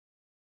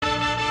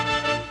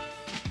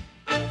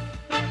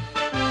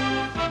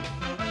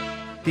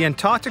The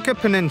Antarctic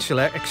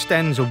Peninsula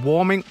extends a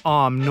warming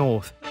arm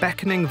north,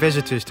 beckoning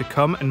visitors to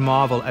come and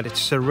marvel at its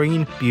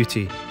serene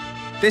beauty.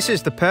 This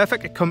is the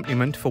perfect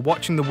accompaniment for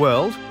watching the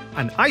world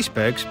and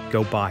icebergs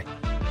go by.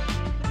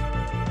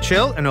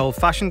 Chill an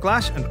old-fashioned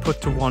glass and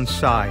put to one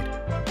side.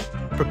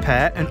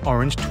 Prepare an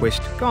orange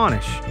twist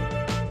garnish.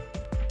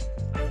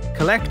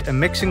 Collect a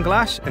mixing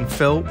glass and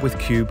fill with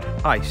cubed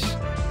ice.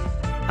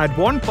 Add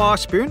 1 bar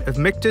spoon of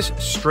Michter's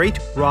straight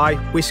rye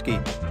whiskey.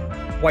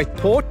 White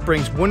port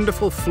brings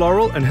wonderful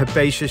floral and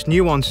herbaceous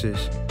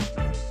nuances.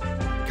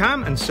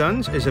 Kamm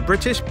Sons is a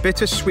British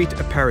bittersweet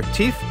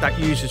aperitif that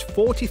uses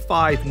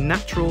 45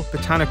 natural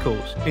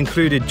botanicals,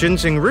 including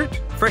ginseng root,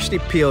 freshly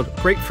peeled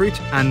grapefruit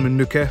and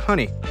manuka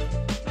honey.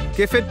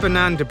 Gifford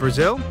Banana de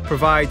Brazil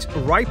provides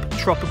ripe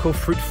tropical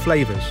fruit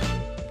flavours.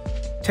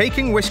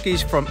 Taking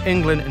whiskies from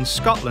England and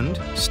Scotland,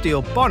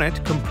 Steel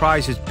Bonnet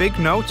comprises big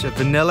notes of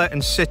vanilla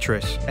and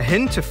citrus, a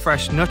hint of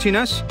fresh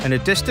nuttiness and a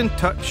distant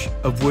touch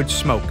of wood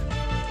smoke.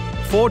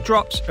 4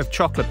 drops of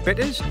chocolate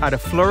bitters add a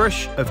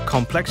flourish of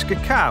complex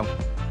cacao.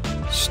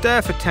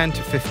 Stir for 10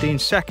 to 15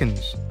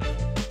 seconds.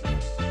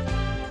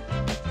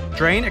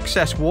 Drain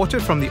excess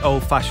water from the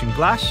old-fashioned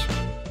glass.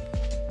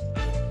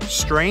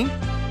 Strain.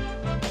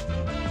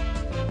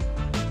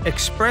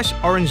 Express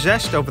orange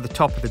zest over the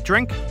top of the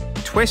drink,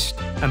 twist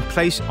and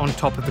place on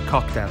top of the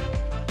cocktail.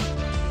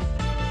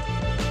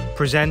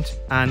 Present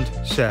and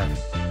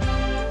serve.